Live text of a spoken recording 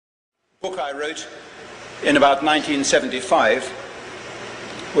book I wrote in about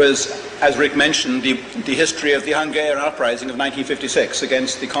 1975 was, as Rick mentioned, the history of the Hungarian uprising of 1956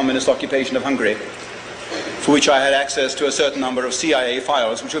 against the communist occupation of Hungary, for which I had access to a certain number of CIA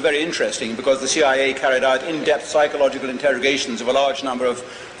files, which were very interesting because the CIA carried out in-depth psychological interrogations of a large number of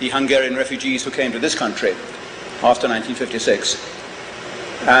the Hungarian refugees who came to this country after 1956.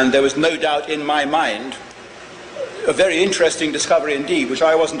 And there was no doubt in my mind a very interesting discovery indeed, which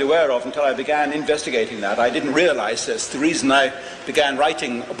I wasn't aware of until I began investigating that. I didn't realize this. The reason I began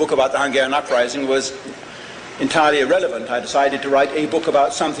writing a book about the Hungarian uprising was entirely irrelevant. I decided to write a book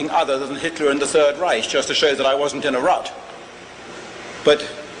about something other than Hitler and the Third Reich, just to show that I wasn't in a rut. But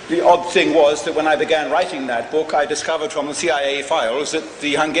the odd thing was that when I began writing that book, I discovered from the CIA files that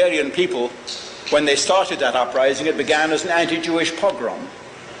the Hungarian people, when they started that uprising, it began as an anti-Jewish pogrom.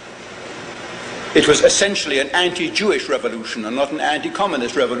 It was essentially an anti-Jewish revolution and not an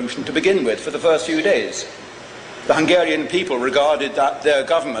anti-communist revolution to begin with for the first few days. The Hungarian people regarded their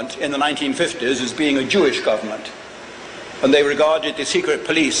government in the 1950s as being a Jewish government. And they regarded the secret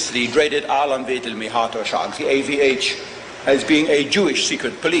police, the dreaded Államvédelmi Hatóság, the AVH, as being a Jewish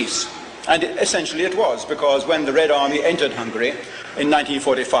secret police. And essentially it was, because when the Red Army entered Hungary in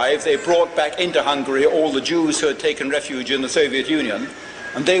 1945, they brought back into Hungary all the Jews who had taken refuge in the Soviet Union.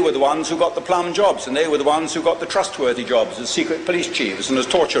 And they were the ones who got the plum jobs, and they were the ones who got the trustworthy jobs as secret police chiefs and as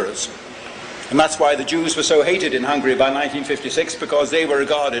torturers. And that's why the Jews were so hated in Hungary by 1956, because they were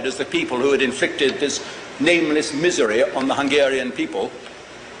regarded as the people who had inflicted this nameless misery on the Hungarian people.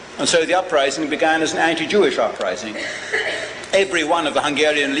 And so the uprising began as an anti-Jewish uprising. Every one of the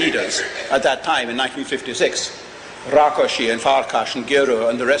Hungarian leaders at that time in 1956, Rákosi and Farkas and Gero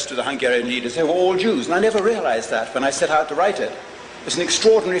and the rest of the Hungarian leaders, they were all Jews. And I never realized that when I set out to write it. It's an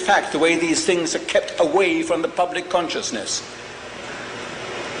extraordinary fact, the way these things are kept away from the public consciousness.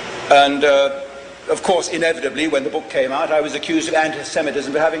 And, of course, inevitably, when the book came out, I was accused of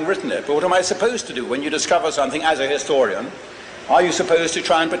anti-Semitism for having written it. But what am I supposed to do when you discover something as a historian? Are you supposed to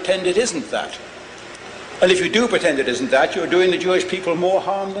try and pretend it isn't that? And if you do pretend it isn't that, you're doing the Jewish people more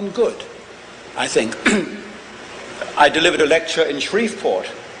harm than good, I think. I delivered a lecture in Shreveport,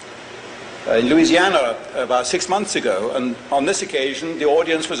 in Louisiana, about 6 months ago, and on this occasion the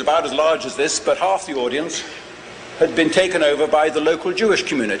audience was about as large as this, but half the audience had been taken over by the local Jewish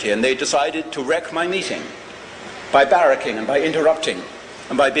community, and they decided to wreck my meeting by barracking and by interrupting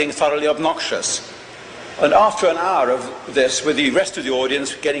and by being thoroughly obnoxious. And after an hour of this, with the rest of the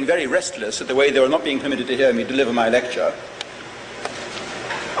audience getting very restless at the way they were not being permitted to hear me deliver my lecture,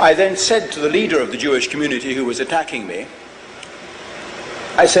 I then said to the leader of the Jewish community who was attacking me,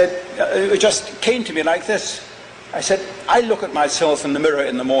 I said, it just came to me like this. I said, I look at myself in the mirror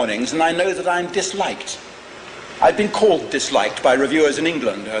in the mornings and I know that I'm disliked. I've been called disliked by reviewers in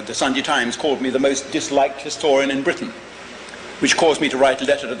England. The Sunday Times called me the most disliked historian in Britain, which caused me to write a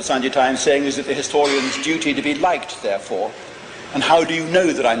letter to the Sunday Times saying, is it the historian's duty to be liked, therefore? And how do you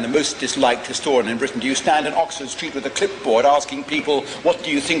know that I'm the most disliked historian in Britain? Do you stand in Oxford Street with a clipboard asking people, what do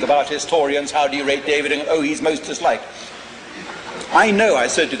you think about historians? How do you rate David? And, oh, he's most disliked. I know, I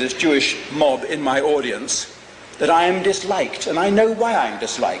said to this Jewish mob in my audience, that I am disliked, and I know why I'm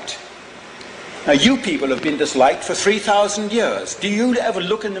disliked. Now, you people have been disliked for 3,000 years. Do you ever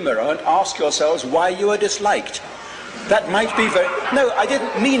look in the mirror and ask yourselves why you are disliked? That might be very... No, I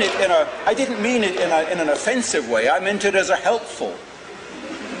didn't mean it in an offensive way. I meant it as a helpful,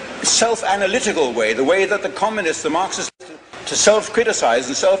 self-analytical way, the way that the communists, the Marxists, to self-criticize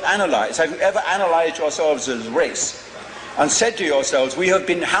and self-analyze. Have you ever analyzed yourselves as a race and said to yourselves, we have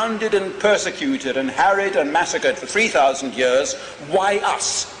been hounded and persecuted and harried and massacred for 3,000 years, why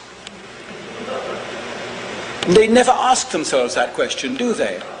us? And they never ask themselves that question, do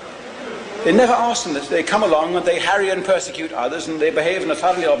they? They never ask them that. They come along and they harry and persecute others and they behave in a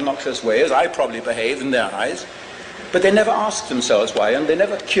thoroughly obnoxious way, as I probably behave in their eyes, but they never ask themselves why, and they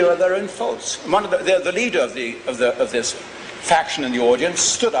never cure their own faults. One of the leader of this faction in the audience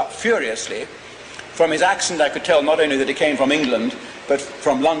stood up furiously. From his accent I could tell not only that he came from England, but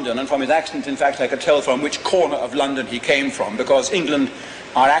from London, and from his accent in fact I could tell from which corner of London he came from, because England,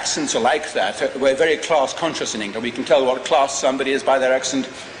 our accents are like that. We're very class conscious in England. We can tell what class somebody is by their accent,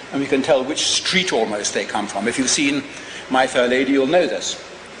 and we can tell which street almost they come from. If you've seen My Fair Lady, you'll know this.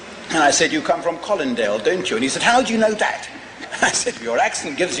 And I said, you come from Colindale, don't you? And he said, how do you know that? I said, your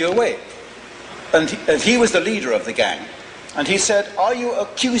accent gives you away. And he was the leader of the gang. And he said, are you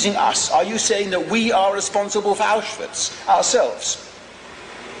accusing us? Are you saying that we are responsible for Auschwitz ourselves?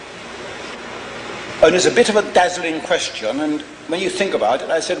 And it's a bit of a dazzling question, and when you think about it,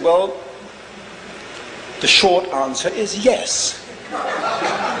 I said, well, the short answer is yes.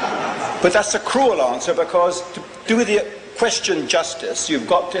 But that's a cruel answer, because to do the question justice, you've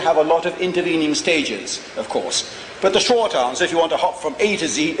got to have a lot of intervening stages, of course. But the short answer, if you want to hop from A to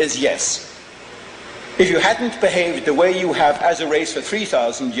Z, is yes. If you hadn't behaved the way you have as a race for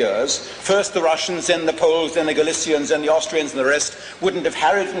 3,000 years, first the Russians, then the Poles, then the Galicians, then the Austrians and the rest wouldn't have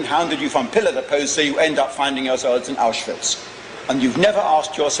harried and hounded you from pillar to post, so you end up finding yourselves in Auschwitz. And you've never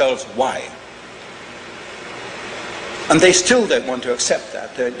asked yourselves why. And they still don't want to accept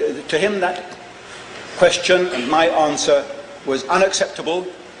that. To him, that question and my answer was unacceptable.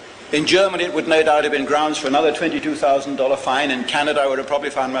 In Germany, it would no doubt have been grounds for another $22,000 fine. In Canada, I would have probably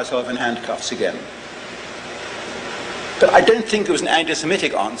found myself in handcuffs again. But I don't think it was an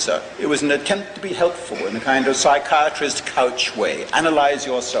anti-Semitic answer. It was an attempt to be helpful in a kind of psychiatrist couch way. Analyze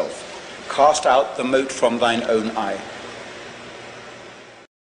yourself. Cast out the mote from thine own eye.